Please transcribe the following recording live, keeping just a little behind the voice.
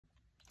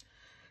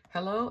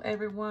Hello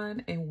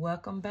everyone and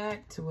welcome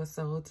back to A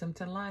Soul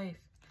Tempted Life.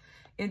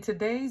 In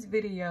today's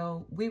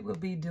video, we will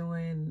be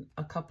doing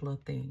a couple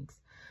of things.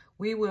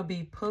 We will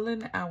be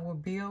pulling our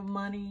bill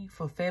money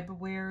for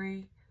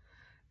February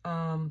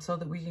so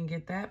that we can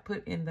get that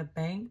put in the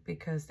bank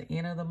because the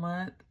end of the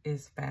month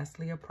is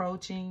fastly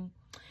approaching.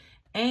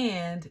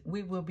 And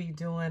we will be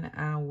doing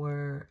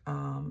our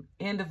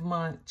end of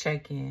month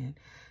check-in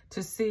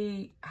to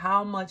see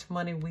how much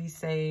money we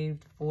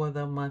saved for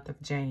the month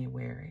of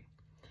January.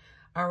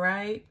 All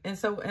right. And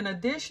so, and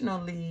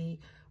additionally,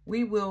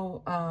 we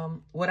will,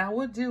 what I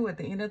will do at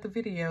the end of the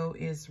video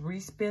is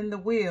respin the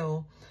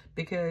wheel,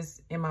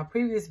 because in my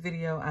previous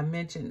video, I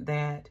mentioned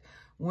that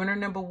winner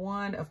number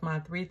 1 of my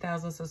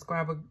 3,000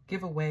 subscriber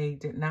giveaway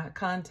did not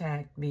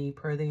contact me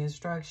per the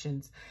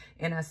instructions.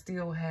 And I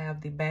still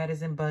have the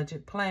Baddies in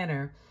Budget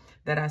planner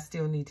that I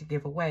still need to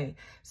give away.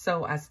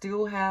 So I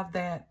still have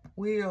that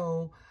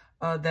wheel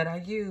that I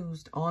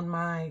used on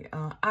my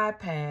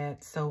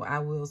iPad. So I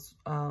will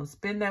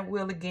spin that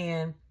wheel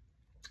again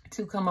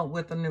to come up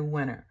with a new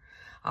winner.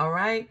 All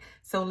right.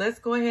 So let's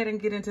go ahead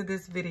and get into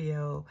this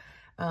video.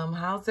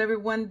 How's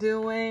everyone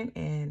doing?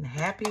 And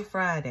happy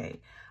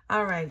Friday.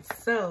 All right.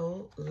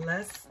 So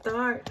let's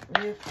start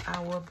with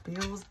our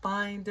bills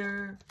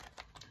binder.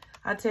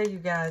 I tell you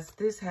guys,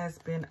 this has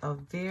been a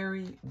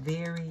very,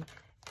 very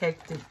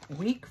hectic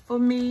week for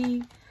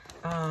me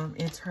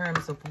in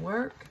terms of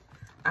work.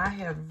 I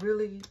have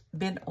really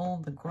been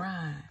on the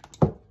grind,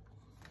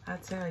 I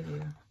tell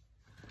you.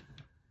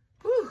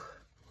 Whew.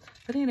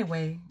 But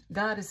anyway,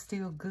 God is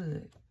still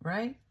good,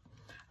 right?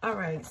 All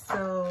right,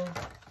 so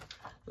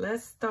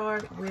let's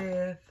start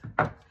with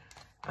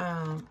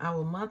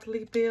our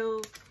monthly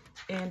bill.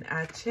 And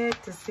I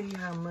checked to see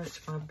how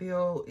much my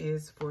bill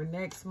is for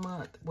next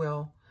month.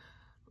 Well,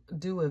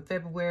 due in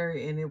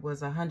February, and it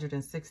was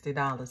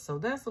 $160. So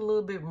that's a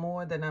little bit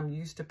more than I'm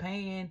used to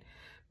paying.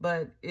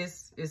 But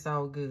it's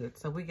all good.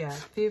 So we got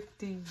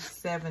 50,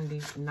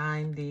 70,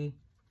 90,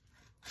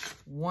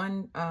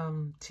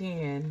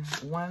 110,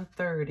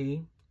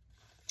 130,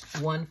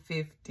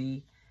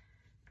 150,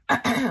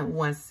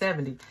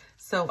 170.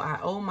 So I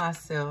owe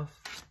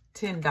myself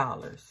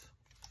 $10.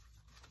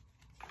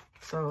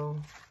 So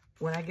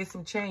when I get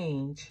some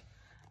change,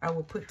 I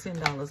will put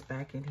 $10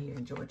 back in here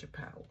in Georgia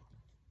Power.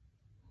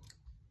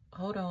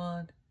 Hold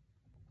on.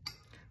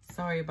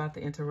 Sorry about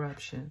the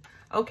interruption.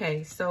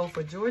 Okay, so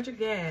for Georgia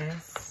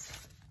Gas,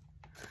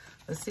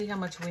 let's see how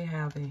much we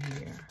have in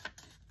here.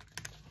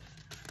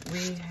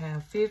 We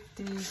have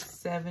 50,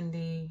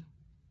 70,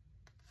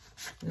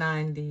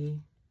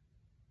 90.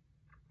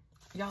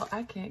 Y'all,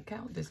 I can't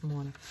count this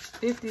morning.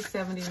 50,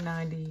 70,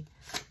 90,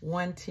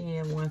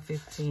 110,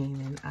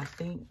 115. And I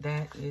think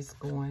that is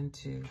going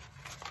to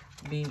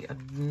be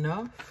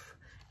enough.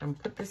 I'm going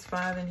to put this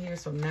 5 in here.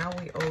 So now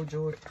we owe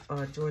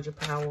Georgia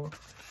Power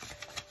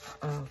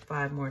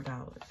 $5 more.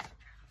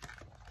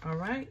 All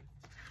right.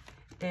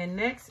 And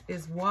next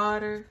is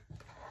water.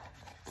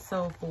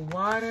 So for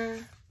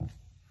water,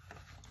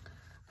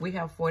 we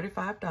have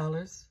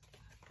 $45,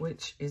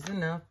 which is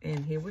enough.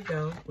 And here we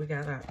go. We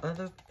got our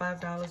other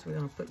 $5. We're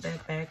going to put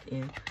that back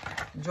in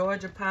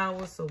Georgia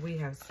Power. So we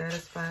have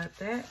satisfied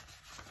that.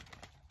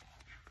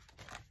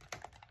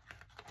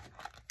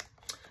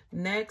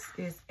 Next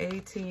is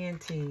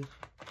AT&T.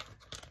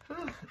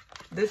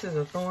 This is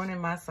a thorn in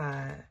my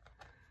side.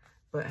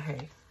 But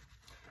hey,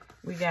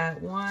 we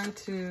got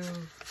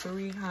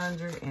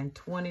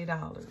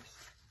 $320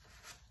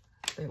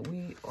 that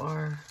we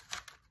are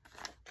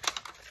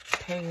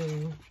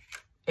paying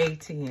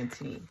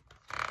AT&T.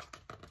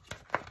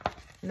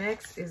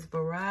 Next is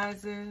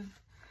Verizon.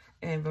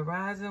 And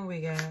Verizon, we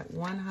got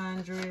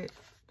 $150,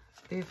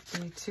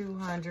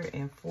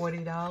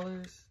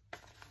 $240.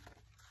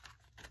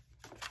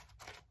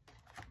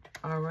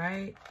 All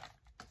right.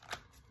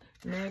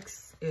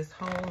 Next is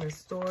home and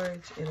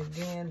storage. And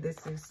again,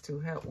 this is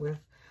to help with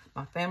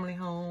my family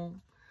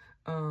home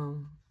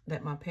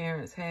that my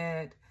parents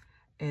had.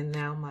 And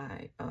now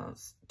my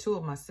 2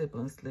 of my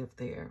siblings live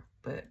there.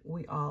 But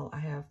I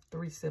have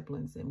 3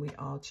 siblings and we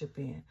all chip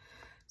in.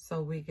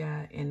 So we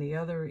got, and the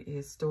other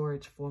is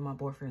storage for my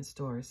boyfriend's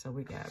storage. So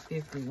we got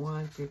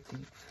 51,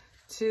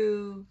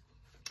 52,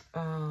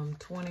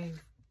 20,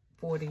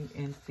 40,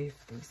 and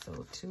 50.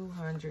 So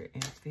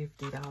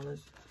 $250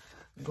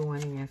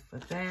 going in for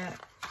that.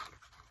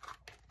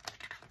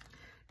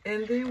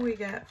 And then we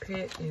got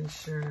pet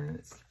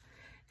insurance.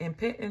 And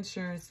pet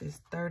insurance is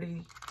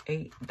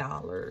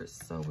 $38.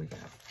 So we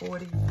got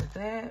 40 for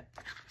that.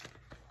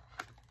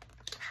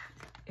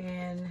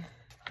 And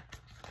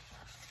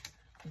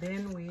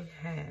then we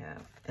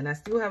have, and I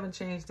still haven't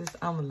changed this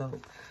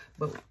envelope,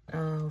 but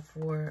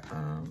for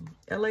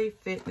LA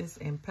Fitness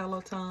and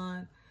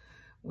Peloton,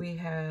 we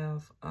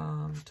have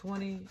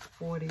 20,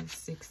 40,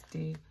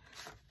 60,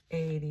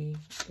 80,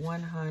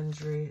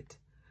 100,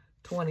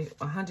 20,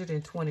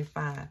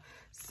 125.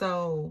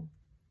 So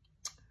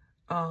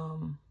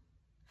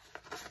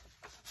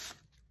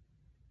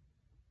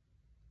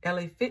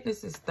LA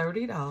Fitness is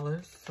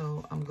 $30.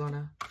 So I'm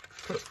gonna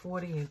put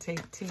 40 and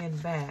take 10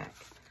 back.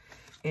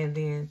 And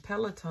then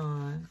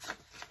Peloton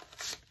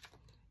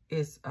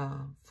is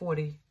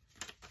 $45,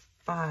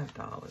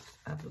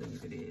 I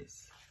believe it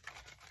is.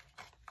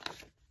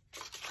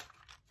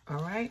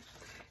 All right.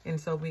 And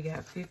so we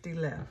got 50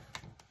 left.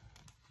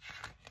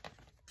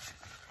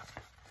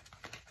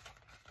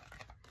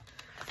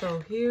 So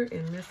here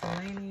in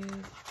miscellaneous,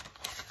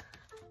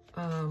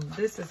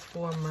 this is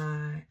for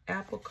my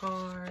Apple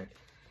Card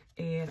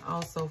and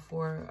also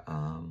for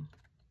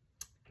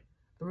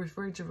the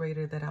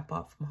refrigerator that I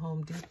bought from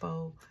Home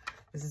Depot.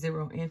 It's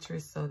 0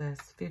 interest, so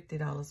that's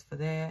 $50 for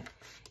that.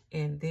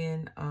 And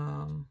then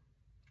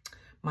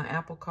my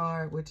Apple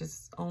Card, which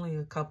is only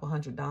a couple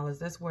 $100.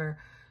 That's where,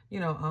 you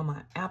know, all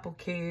my Apple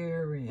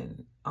Care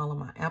and all of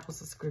my Apple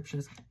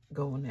subscriptions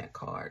go on that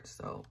card.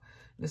 So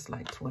it's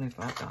like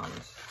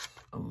 $25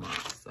 a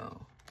month.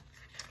 So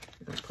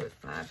we're gonna put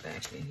 5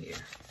 back in here.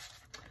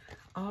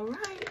 All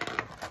right,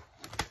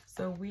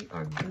 so we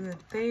are good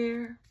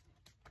there.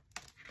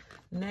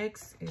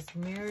 Next is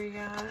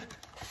Marriott.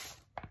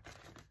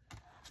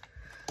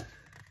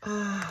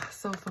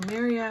 So for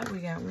Marriott, we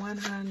got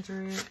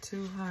 $100,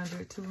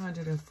 $200,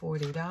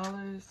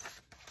 $240.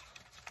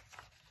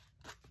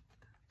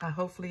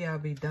 Hopefully I'll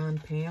be done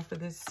paying for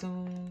this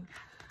soon.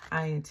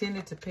 I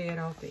intended to pay it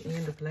off the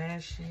end of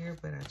last year,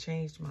 but I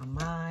changed my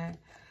mind.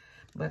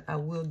 But I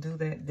will do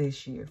that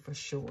this year for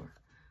sure.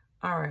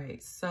 All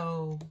right,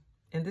 so,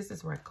 and this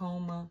is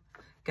Racoma.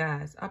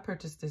 Guys, I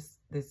purchased this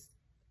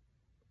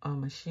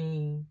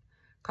machine.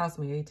 Cost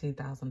me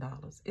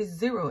 $18,000. It's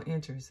 0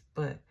 interest,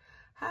 but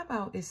how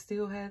about it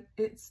still have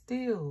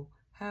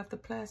the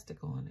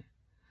plastic on it?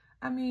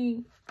 I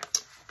mean,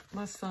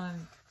 my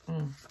son,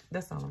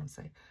 that's all I'm gonna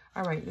say.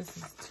 All right, this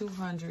is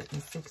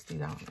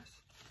 $260.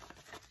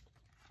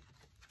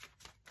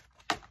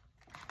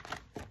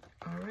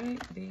 All right,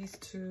 these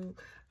two,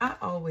 I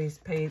always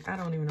pay. I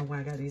don't even know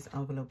why I got these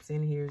envelopes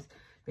in here,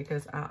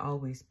 because I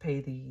always pay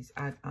these.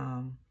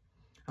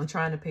 I'm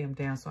trying to pay them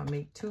down, so I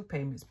make 2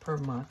 payments per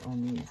month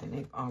on these, and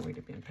they've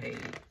already been paid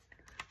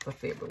for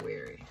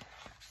February.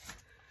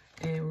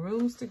 And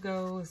rooms to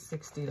go is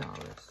 $60,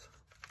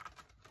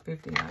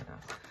 $59.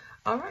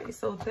 All right,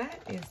 so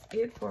that is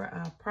it for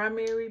our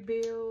primary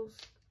bills.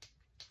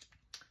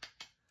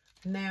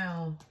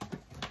 Now,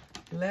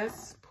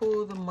 let's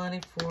pull the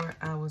money for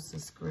our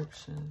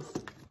subscriptions.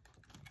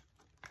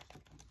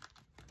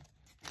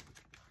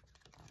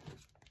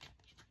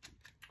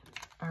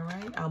 All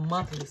right, our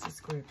monthly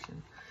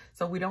subscription.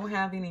 So we don't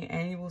have any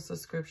annual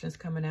subscriptions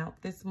coming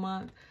out this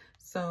month.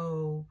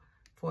 So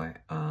for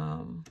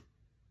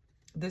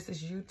this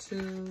is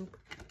YouTube,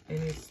 and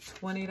it's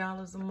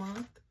 $20 a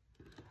month.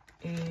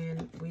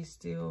 And we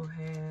still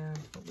have,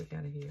 what we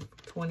got here,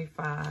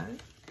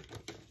 25.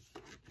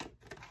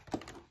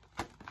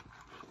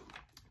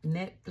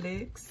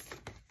 Netflix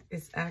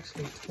is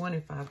actually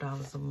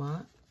 $25 a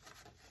month.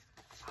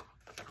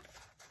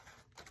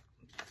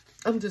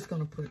 I'm just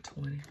gonna put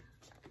 20.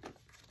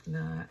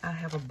 Nah, I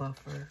have a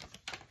buffer.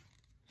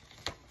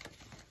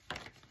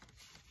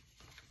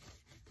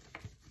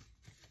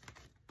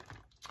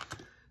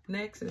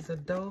 Next is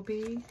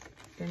Adobe,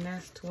 and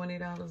that's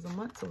 $20 a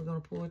month. So we're gonna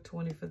pull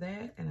 20 for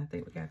that, and I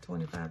think we got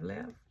 25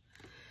 left.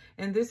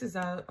 And this is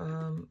our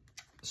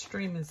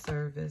streaming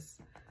service,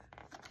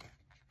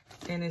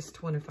 and it's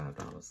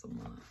 $25 a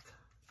month.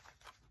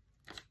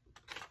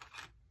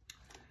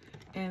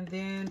 And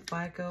then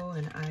FICO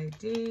and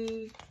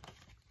ID.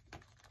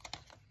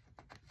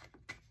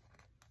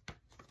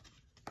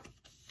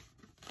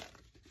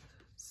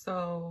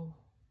 So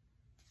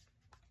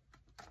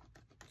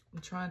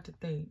I'm trying to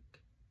think.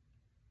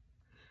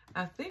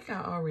 I think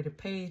I already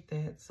paid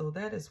that, so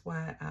that is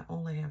why I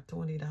only have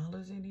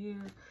 $20 in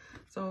here.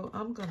 So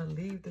I'm gonna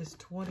leave this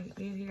 20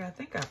 in here. I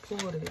think I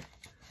pulled it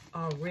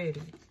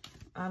already.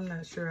 I'm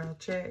not sure, I'll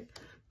check.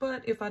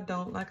 But if I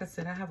don't, like I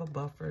said, I have a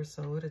buffer,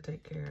 so it'll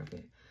take care of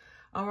it.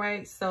 All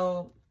right,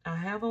 so I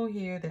have on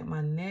here that my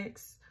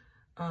next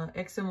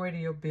XM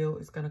radio bill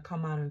is gonna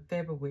come out in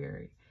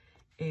February.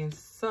 And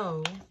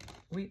so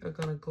we are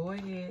gonna go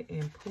ahead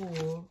and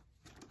pull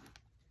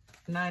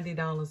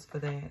 $90 for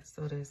that.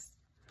 So that's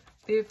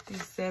 50,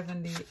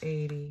 70,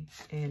 80,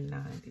 and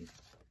 90.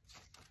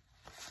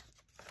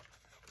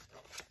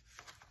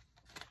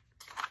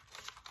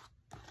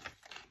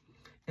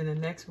 And the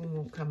next one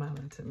won't come out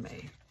until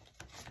May.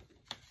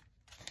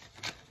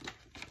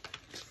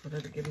 So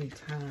that'll give me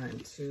time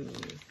to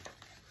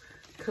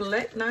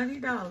collect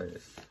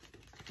 $90.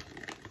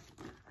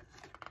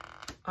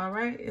 All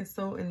right,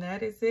 and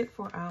that is it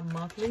for our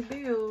monthly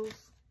bills.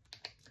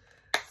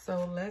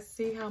 So let's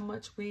see how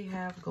much we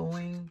have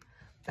going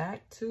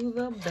back to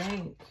the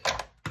bank.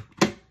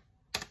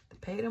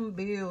 Pay them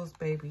bills,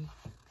 baby.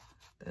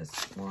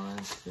 That's 1,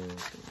 2, 3,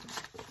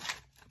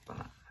 4,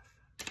 5.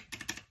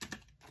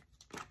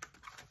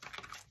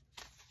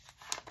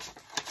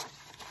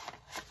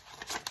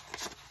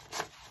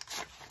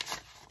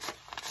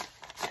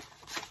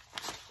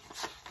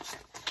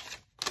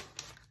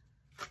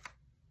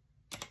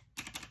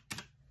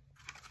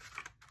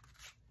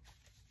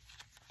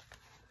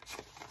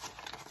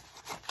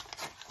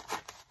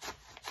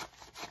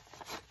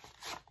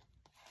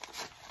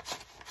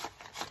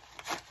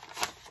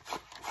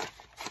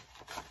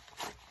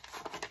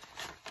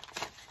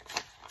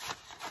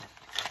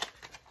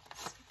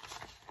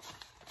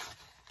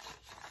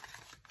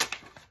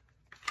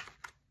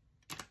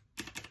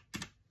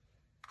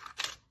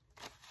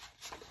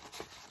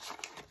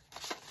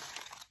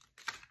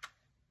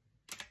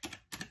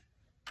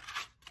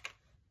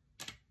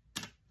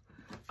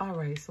 All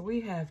right, so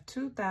we have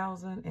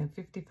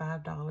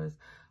 $2,055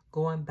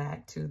 going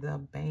back to the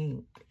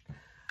bank.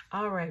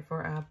 All right,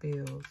 for our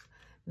bills.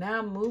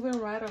 Now moving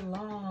right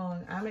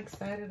along. I'm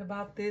excited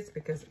about this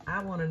because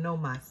I want to know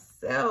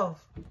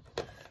myself.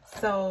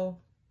 So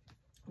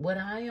what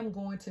I am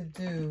going to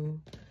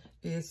do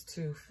is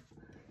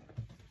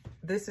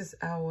this is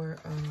our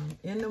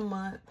end of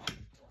month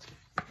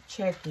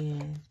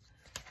check-in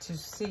to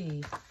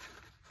see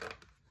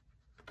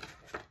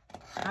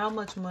how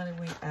much money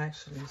we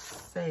actually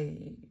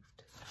saved.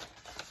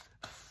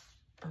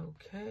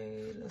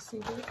 Okay, let's see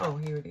what, oh,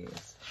 here it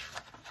is.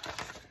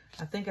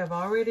 I think I've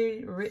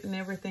already written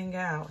everything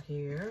out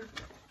here.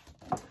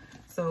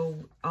 So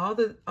all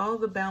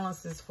the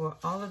balances for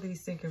all of these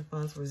sinking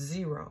funds were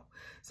 0.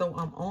 So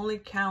I'm only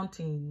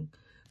counting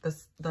the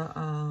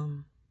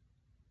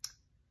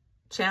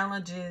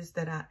challenges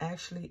that I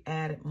actually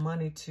added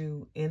money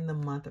to in the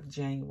month of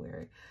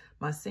January.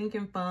 My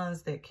sinking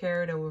funds that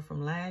carried over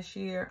from last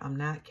year, I'm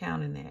not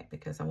counting that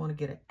because I want to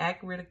get an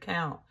accurate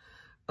account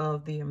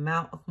of the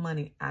amount of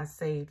money I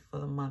saved for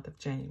the month of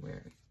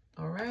January.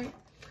 All right.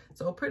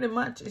 So pretty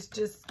much it's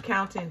just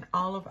counting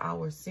all of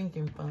our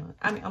sinking funds.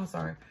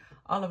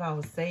 All of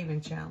our saving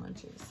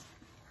challenges.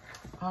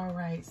 All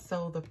right.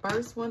 So the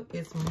first one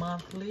is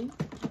monthly.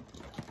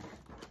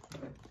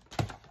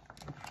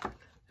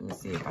 Let me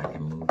see if I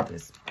can move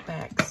this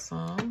back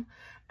some.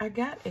 I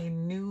got a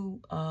new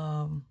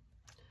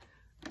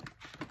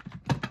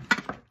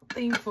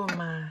thing for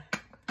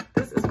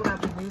this is what I've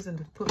been using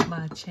to put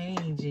my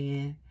change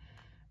in.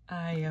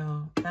 I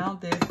found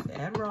this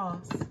at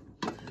Ross.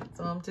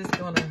 So I'm just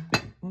going to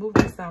move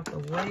this out the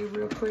way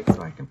real quick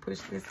so I can push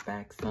this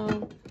back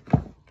some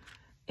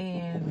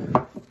and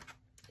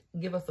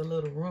give us a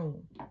little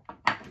room.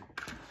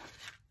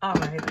 All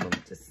right, I'm going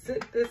to just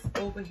sit this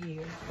over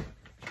here.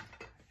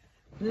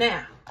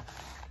 Now,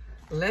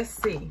 let's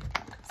see.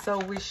 So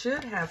we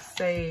should have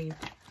saved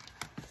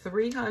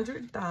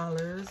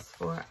 $300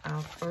 for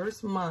our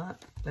first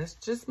month. Let's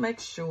just make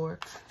sure.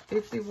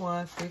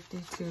 51,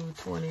 52,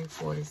 20,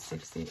 40,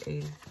 60,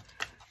 80.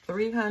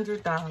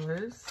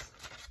 $300.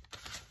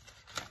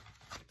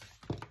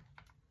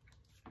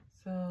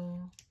 So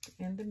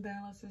ending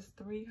balance is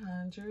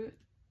 300.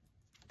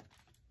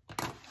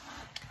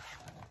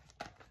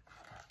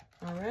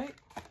 All right.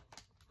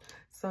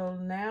 So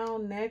now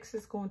next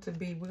is going to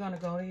be, we're going to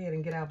go ahead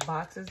and get our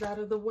boxes out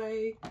of the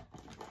way.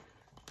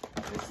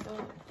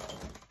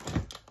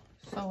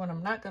 So, and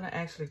I'm not going to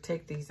actually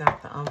take these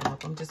out the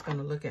envelope. I'm just going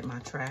to look at my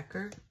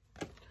tracker.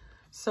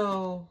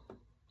 So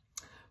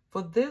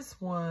for this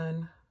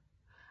one,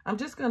 I'm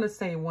just going to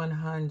say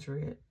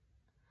 100.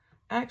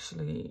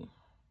 Actually,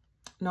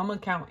 no, I'm going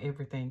to count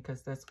everything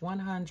because that's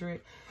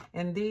 100.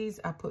 And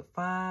these, I put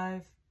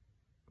 5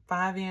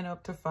 in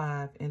up to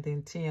 5, and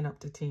then 10 up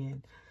to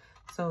 10.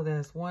 So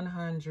that's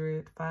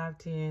 100, 5,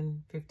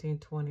 10, 15,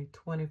 20,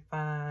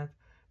 25,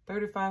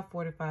 35,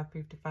 45,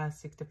 55,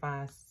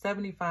 65,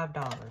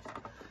 $75.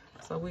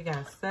 So we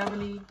got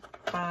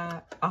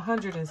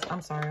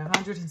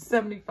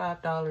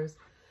 $175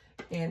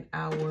 in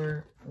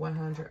our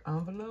 100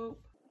 envelope.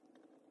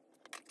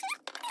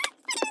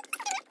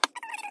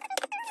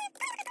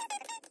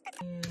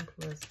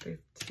 Plus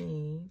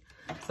 15.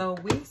 So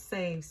we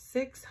saved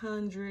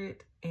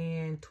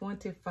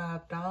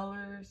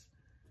 $625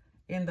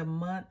 in the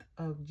month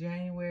of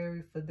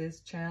January for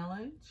this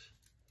challenge.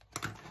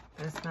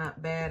 That's not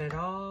bad at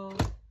all.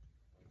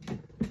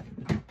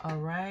 All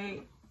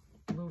right,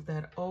 move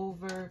that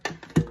over.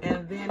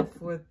 And then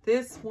for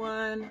this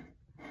one,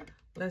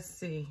 let's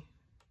see.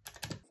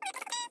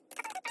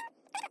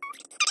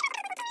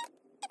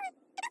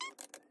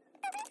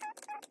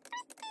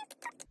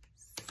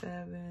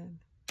 $7,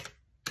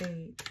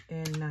 $8,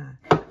 and $9.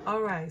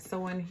 All right,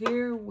 so in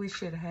here we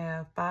should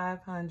have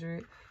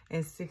 $566.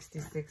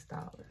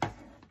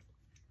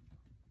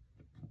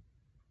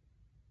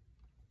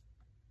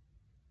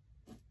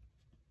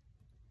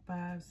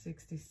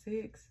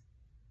 $566.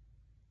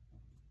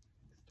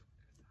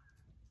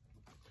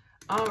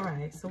 All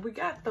right, so we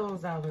got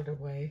those out of the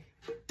way.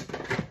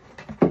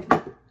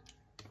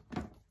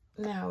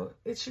 Now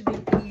it should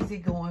be easy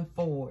going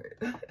forward.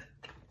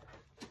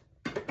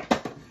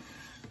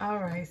 All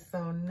right,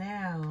 so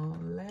now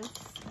let's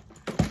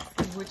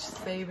see which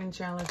saving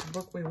challenge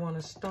book we want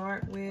to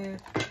start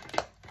with.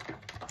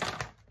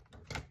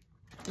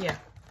 Yeah,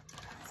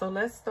 so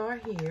let's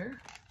start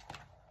here.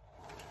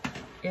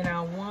 In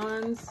our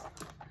ones,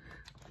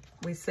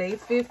 we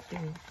saved 50,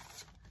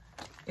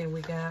 and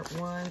we got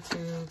 1, 2,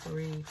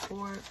 3,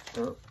 4.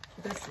 Oh,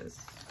 this is,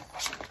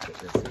 put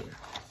this here.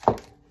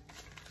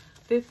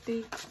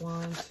 50,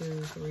 1,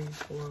 2, 3,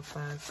 4,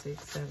 5,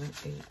 6, 7,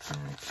 8, 9,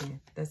 10.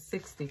 That's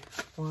 60.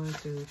 1,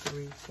 2,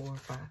 3, 4,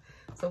 5.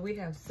 So we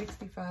have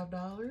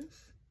 $65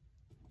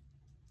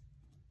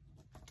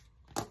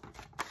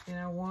 in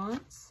our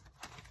ones.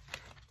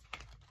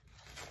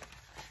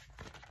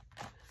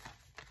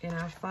 In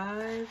our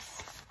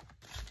fives,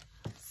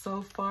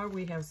 So far,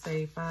 we have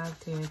saved 5,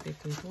 10,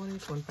 15, 20,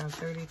 25,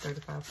 30,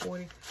 35,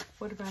 40,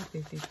 45,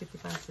 50,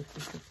 55,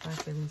 60, 65,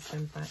 70,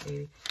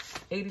 75,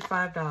 80,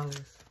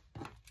 $85.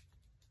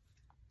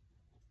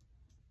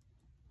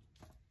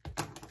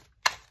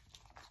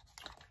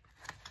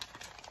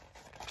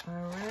 All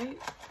right.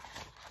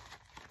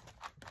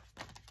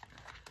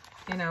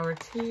 In our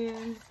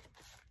 10,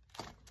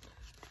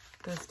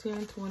 that's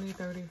 10, 20,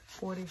 30,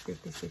 40,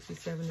 50, 60,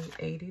 70,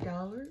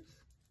 $80.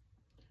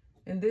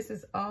 And this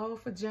is all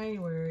for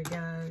January,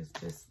 guys.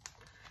 This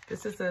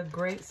is a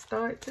great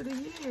start to the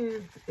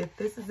year. If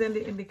this is any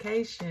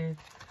indication,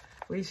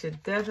 we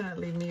should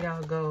definitely meet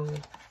our goal.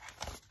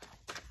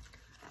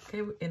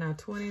 Okay, in our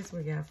 20s,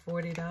 we got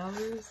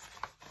 $40.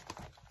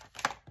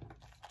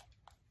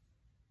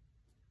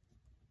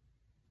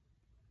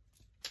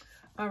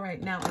 All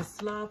right, now in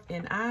sloth,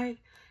 and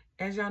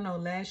as y'all know,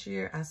 last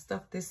year I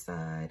stuffed this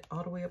side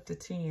all the way up to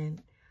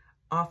 10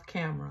 off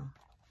camera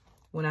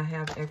when I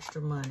have extra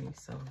money.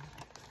 So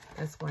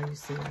that's why you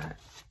see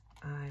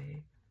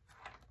I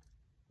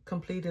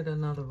completed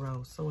another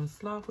row. So in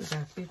sloth, we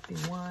got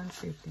 51,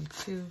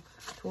 52,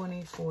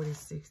 20, 40,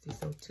 60.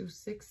 So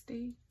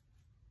 260.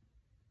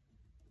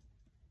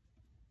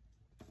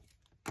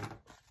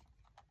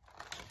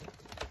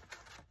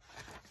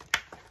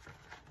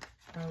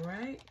 All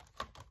right.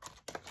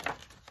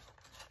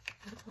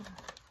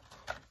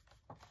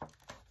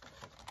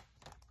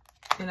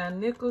 In our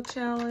nickel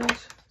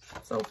challenge,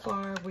 so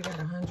far we got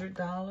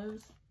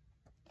 $100.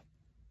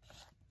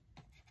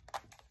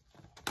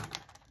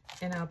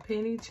 In our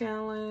penny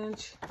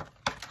challenge,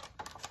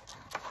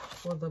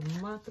 for the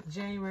month of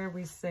January,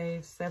 we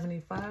saved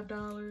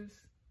 $75.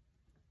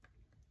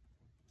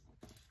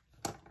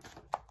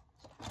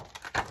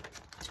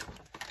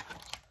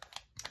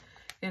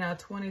 In our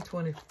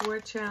 2024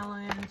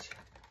 challenge,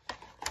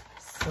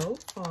 so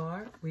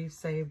far, we've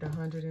saved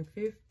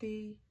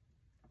 $150.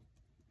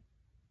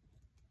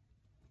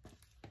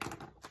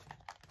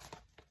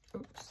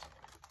 Oops.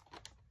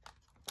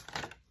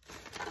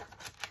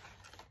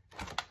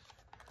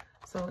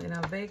 So in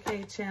our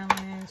vacay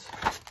challenge,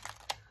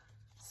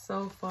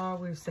 so far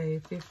we've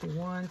saved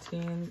 51,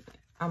 10,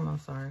 I'm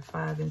sorry,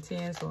 5 and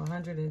 10, so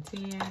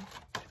 110.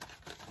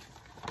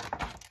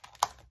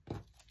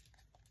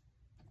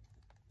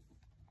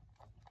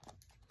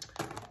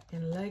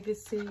 In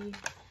legacy,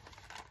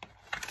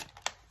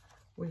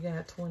 we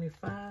got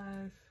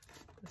 25.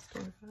 That's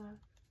 25.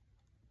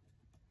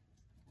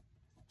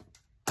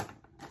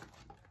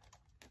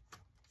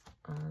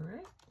 All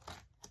right.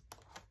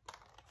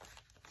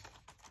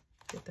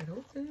 Get that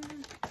open.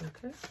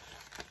 Okay.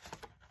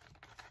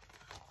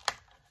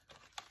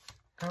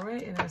 All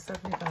right, and our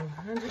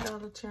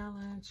 $7,500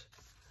 challenge.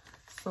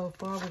 So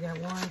far, we got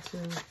 1, 2,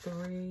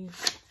 3,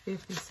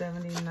 50,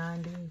 70,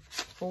 90,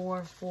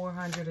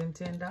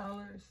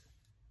 $410.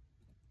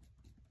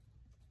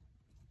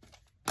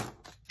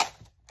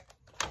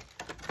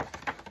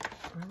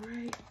 All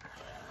right.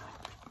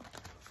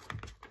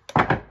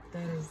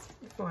 That is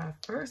for our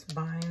first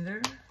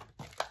binder.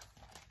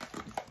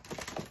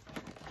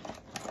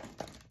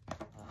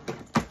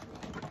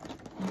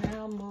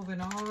 Now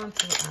moving on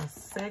to our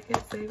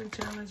second saving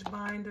challenge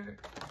binder.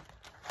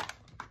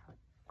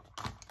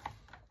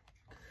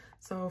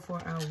 So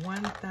for our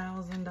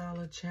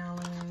 $1,000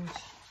 challenge,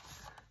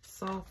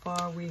 so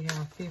far we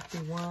have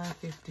 51,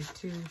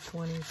 52,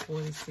 20,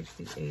 40,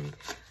 60, 80,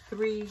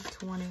 3,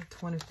 20,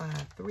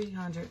 25,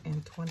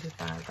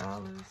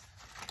 $325.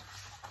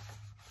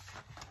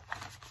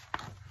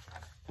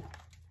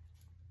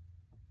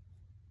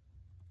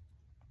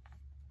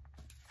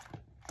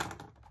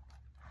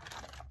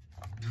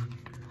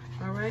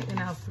 All right, in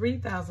our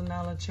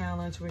 $3,000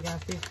 challenge, we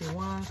got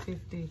 51,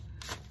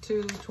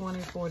 52, 20,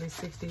 40,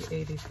 60,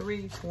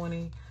 83,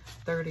 20,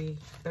 30,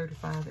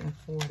 35, and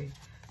 40.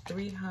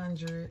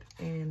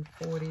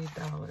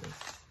 $340.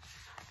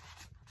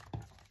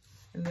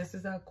 And this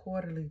is our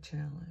quarterly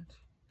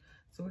challenge.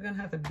 So we're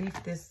gonna have to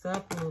beef this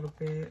up a little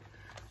bit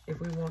if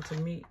we want to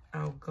meet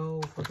our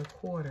goal for the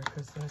quarter,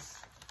 because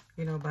that's,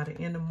 you know, by the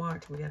end of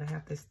March, we gotta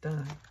have this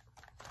done.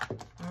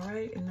 All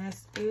right, and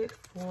that's it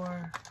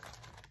for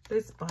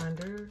this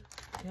binder.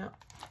 Yep.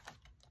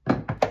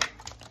 All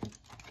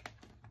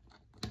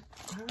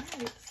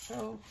right,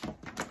 so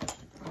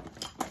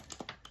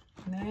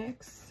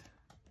next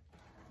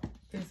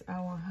is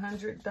our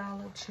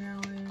 $100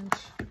 challenge,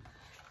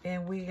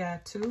 and we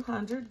got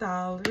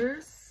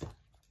 $200.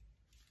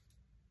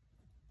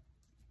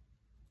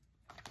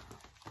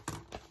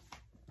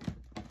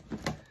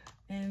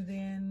 And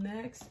then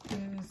next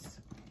is,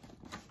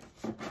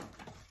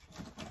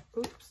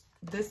 oops,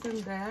 this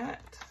and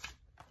that.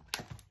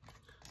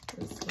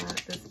 Let's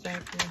slide this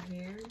back in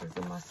here. These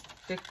are my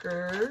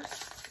stickers.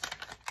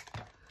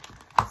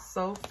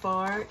 So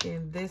far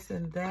in this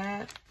and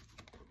that,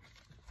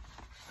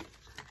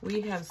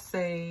 we have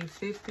saved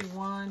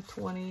 51,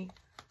 20,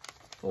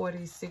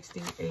 40,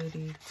 60,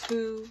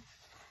 82,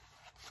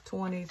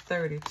 20,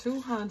 30,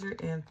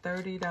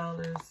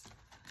 $230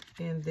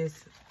 in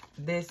this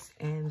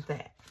and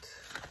that.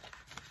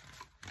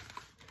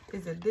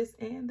 Is it this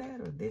and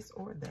that, or this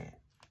or that?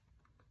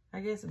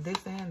 I guess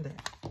this and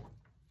that.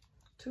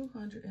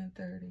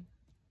 230.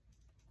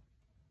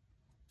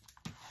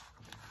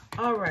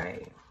 All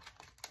right.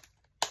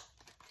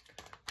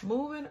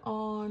 Moving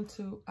on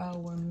to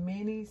our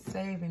mini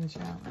saving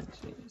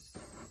challenges.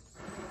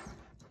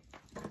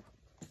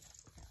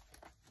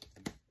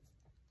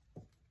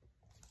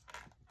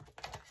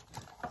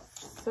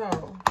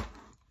 So,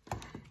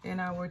 in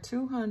our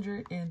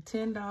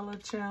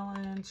 $210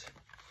 challenge,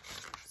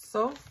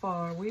 so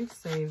far we've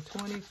saved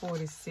 $20,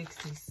 $40,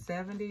 $60,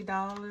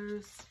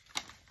 $70.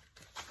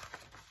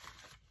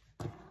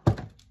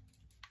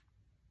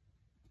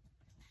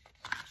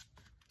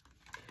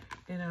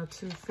 In our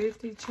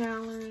 $250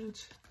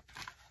 challenge,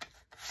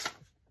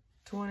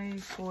 $20,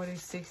 $40,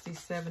 $60,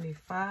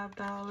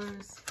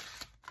 $75.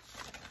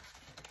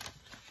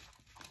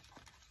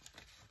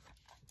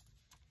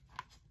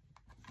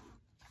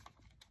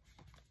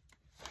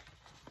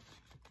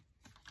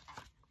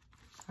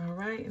 All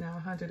right, in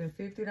our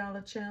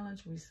 $150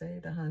 challenge, we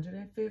saved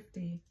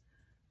 $150.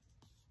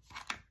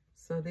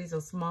 So these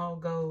are small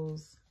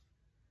goals.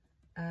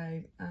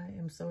 I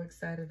am so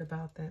excited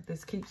about that.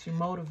 This keeps you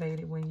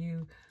motivated when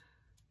you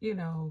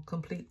know,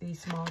 complete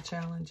these small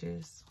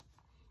challenges.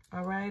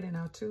 All right, in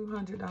our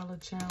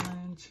 $200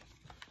 challenge,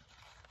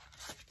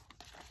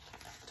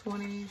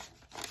 20,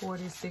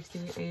 40, 60,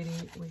 80,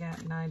 we got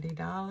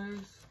 $90.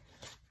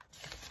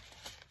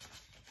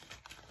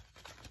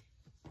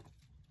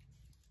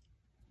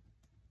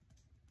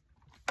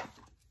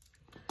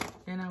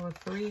 In our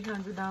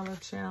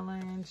 $300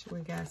 challenge, we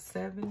got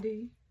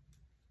 70.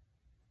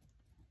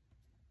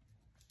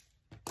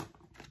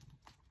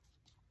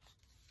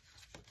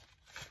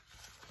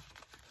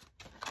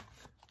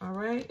 All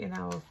right, in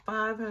our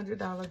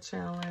 $500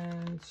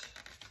 challenge,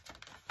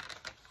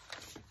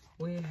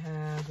 we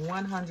have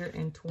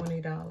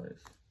 $120.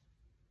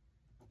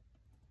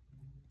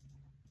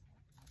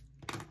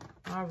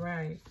 All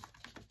right.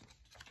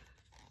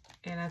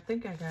 And I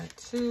think I got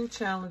 2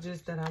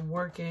 challenges that I'm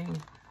working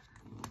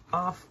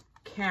off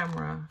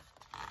camera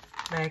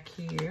back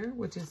here,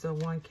 which is a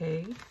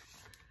 1K.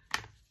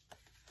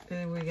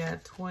 Then we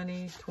got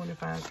 20,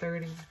 25,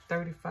 30,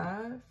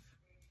 35.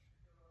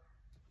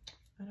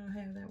 I don't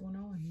have that one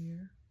on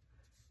here.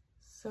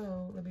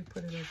 So let me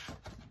put it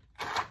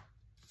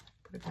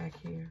back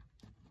here.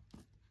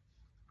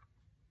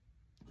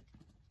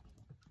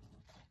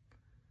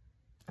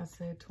 I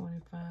said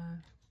 25.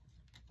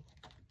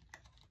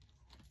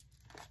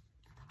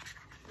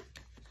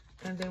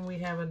 And then we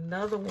have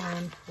another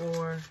one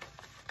for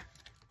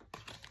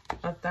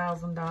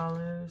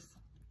 $1,000.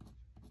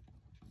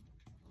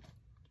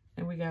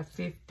 And we got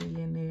 50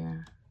 in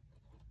there.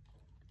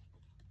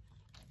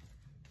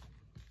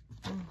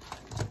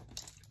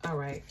 All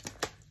right.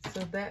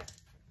 So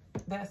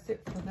that's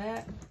it for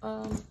that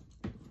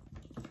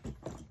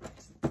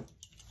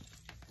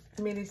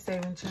mini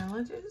saving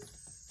challenges.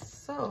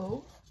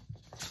 So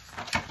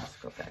let's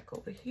go back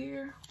over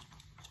here.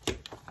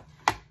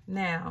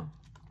 Now,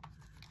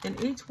 in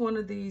each one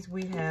of these,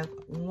 we have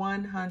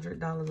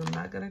 $100. I'm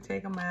not going to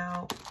take them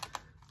out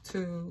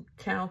to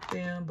count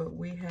them, but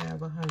we have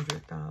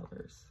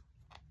 $100.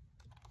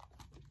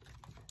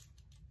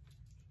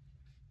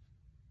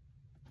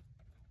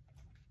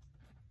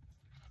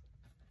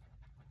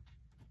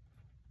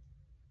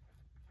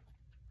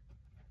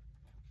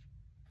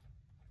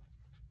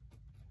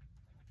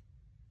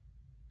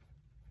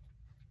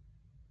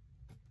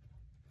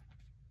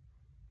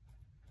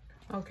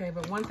 Okay,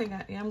 but one thing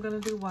I am going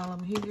to do while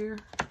I'm here,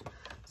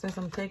 since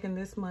I'm taking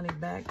this money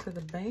back to the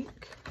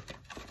bank,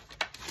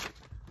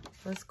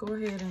 let's go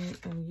ahead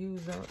and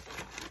use up,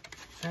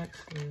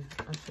 actually,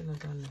 I shouldn't have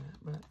done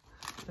that, but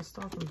let's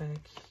start from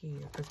back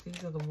here, because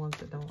these are the ones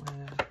that don't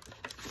have.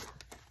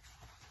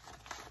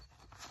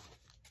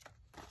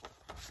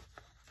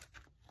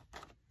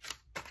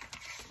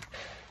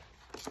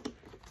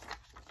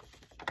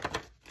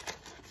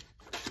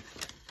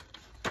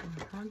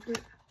 $100.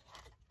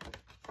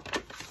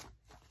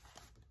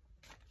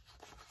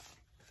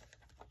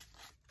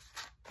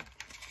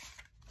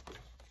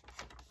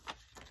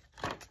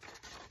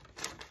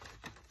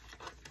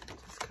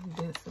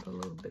 Condense it a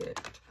little bit.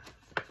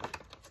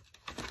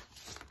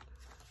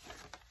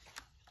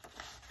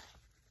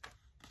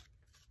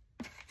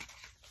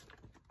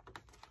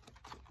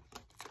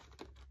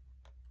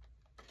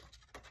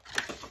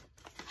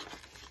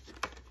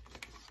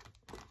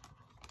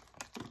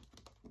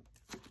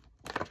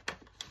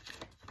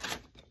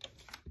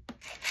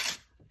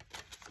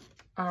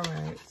 All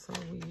right, so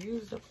we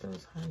used up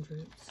those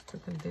hundreds to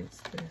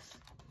condense this.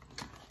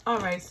 All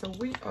right, so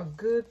we are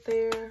good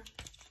there.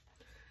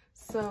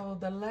 So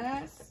the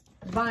last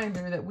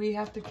binder that we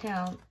have to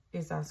count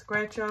is our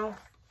scratch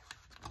off.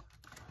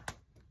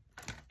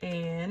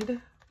 And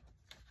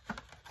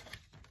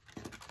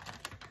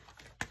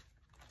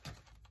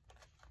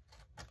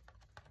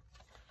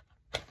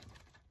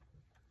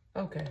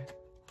okay.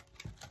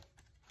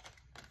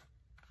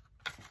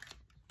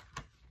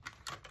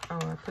 Oh,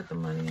 I put the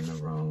money in the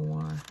wrong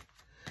one.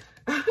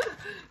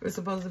 We're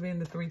supposed to be in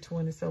the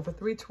 320. So for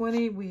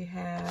 320, we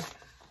have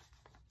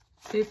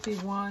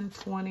 51,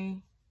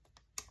 20,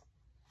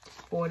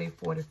 40,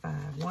 45,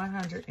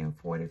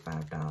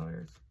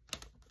 $145.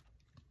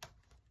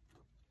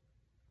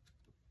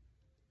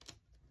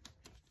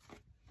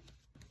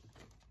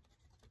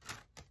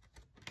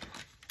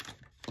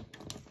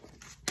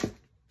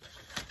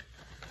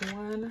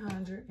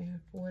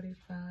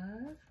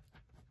 $145.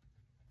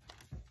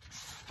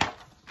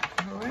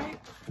 All right.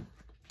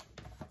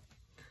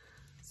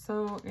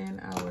 So in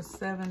our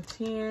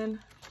 710,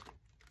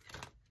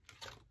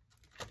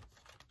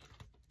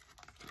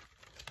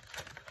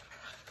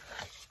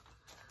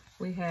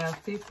 we have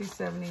 50,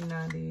 70,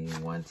 90,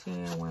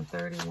 110,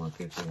 130,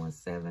 150,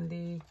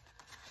 170,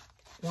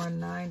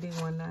 190,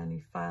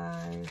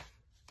 195.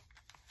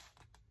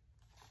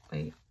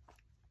 Wait,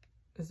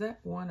 is that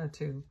one or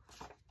two?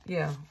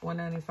 Yeah,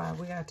 195.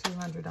 We got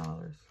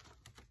 $200.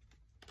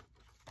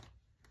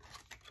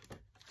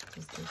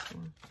 Just this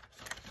one.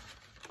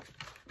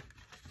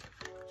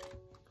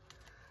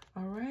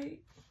 All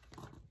right.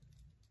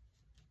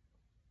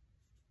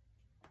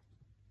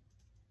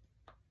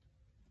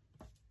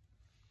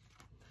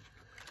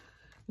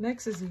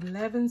 Next is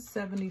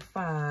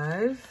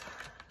 1175.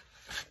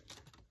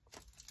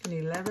 In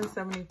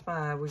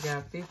 1175, we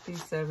got 50,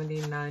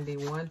 70, 90,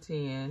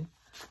 110,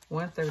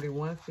 130,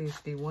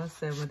 150,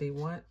 170,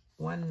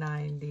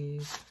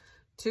 190,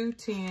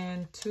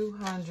 210,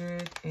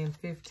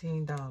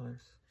 $215.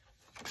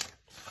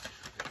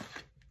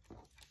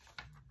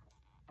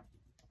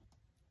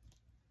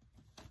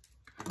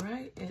 All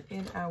right, and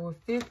in our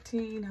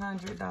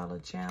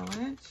 $1,500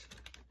 challenge,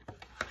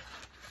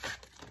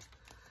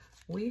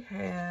 we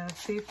have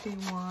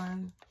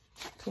 51,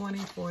 20,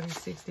 40,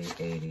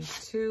 60, 80,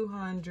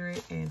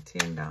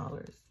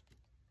 $210.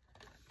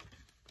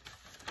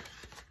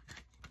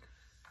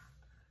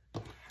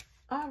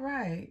 All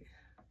right.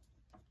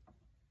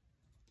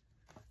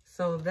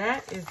 So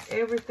that is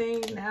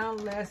everything. Now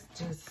let's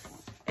just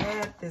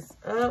add this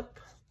up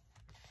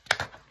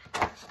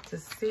to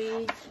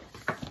see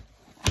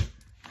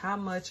how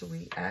much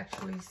we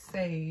actually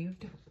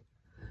saved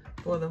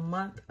for the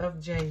month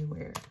of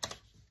January.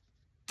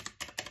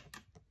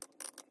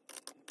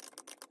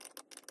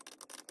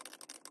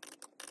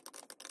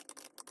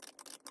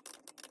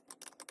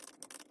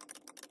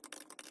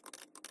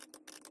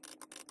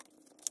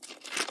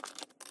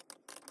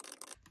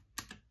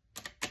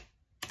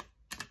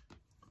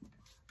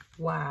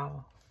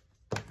 Wow,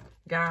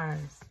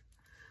 guys,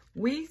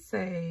 we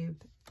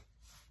saved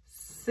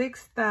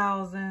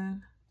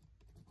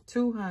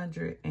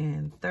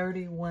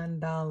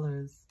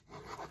 $6,231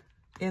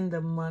 in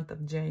the month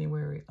of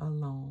January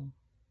alone.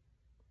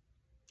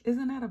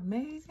 Isn't that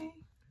amazing?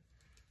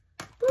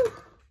 Whew.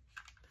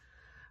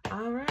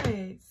 All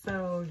right,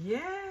 so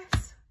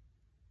yes,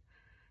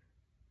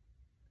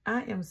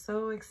 I am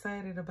so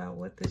excited about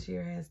what this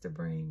year has to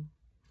bring.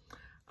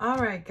 All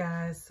right,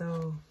 guys,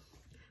 so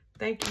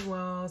thank you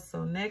all.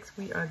 So next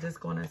we are just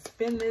going to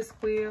spin this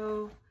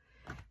wheel,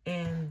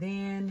 and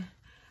then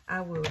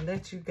I will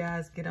let you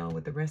guys get on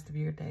with the rest of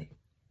your day.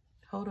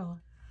 Hold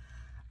on.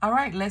 All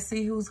right, let's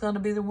see who's going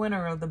to be the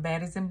winner of the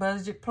Baddies and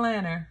Budget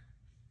Planner.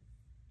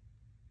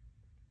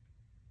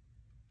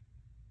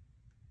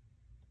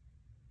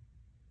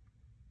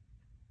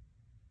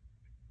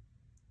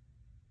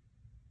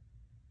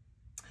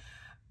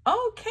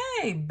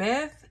 Okay,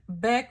 Beth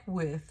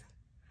Beckwith,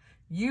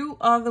 you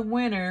are the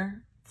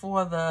winner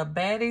for the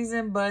Baddies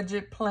and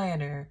Budget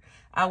Planner.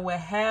 I will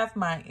have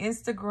my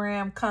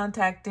Instagram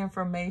contact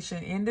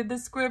information in the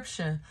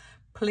description.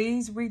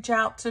 Please reach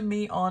out to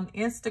me on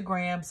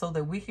Instagram so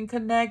that we can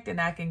connect and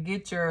I can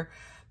get your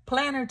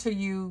planner to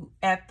you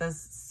at the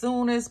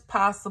soonest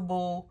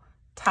possible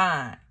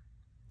time.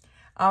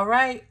 All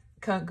right,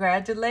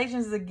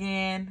 congratulations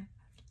again.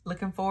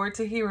 Looking forward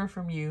to hearing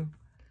from you.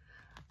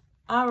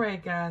 All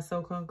right, guys,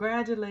 so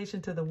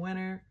congratulations to the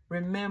winner.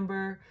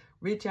 Remember,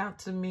 reach out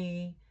to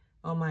me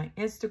on my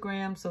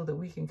Instagram so that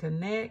we can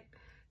connect,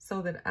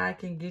 so that I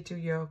can get you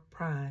your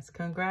prize.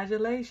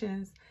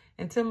 Congratulations.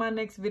 Until my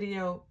next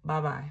video,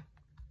 bye-bye.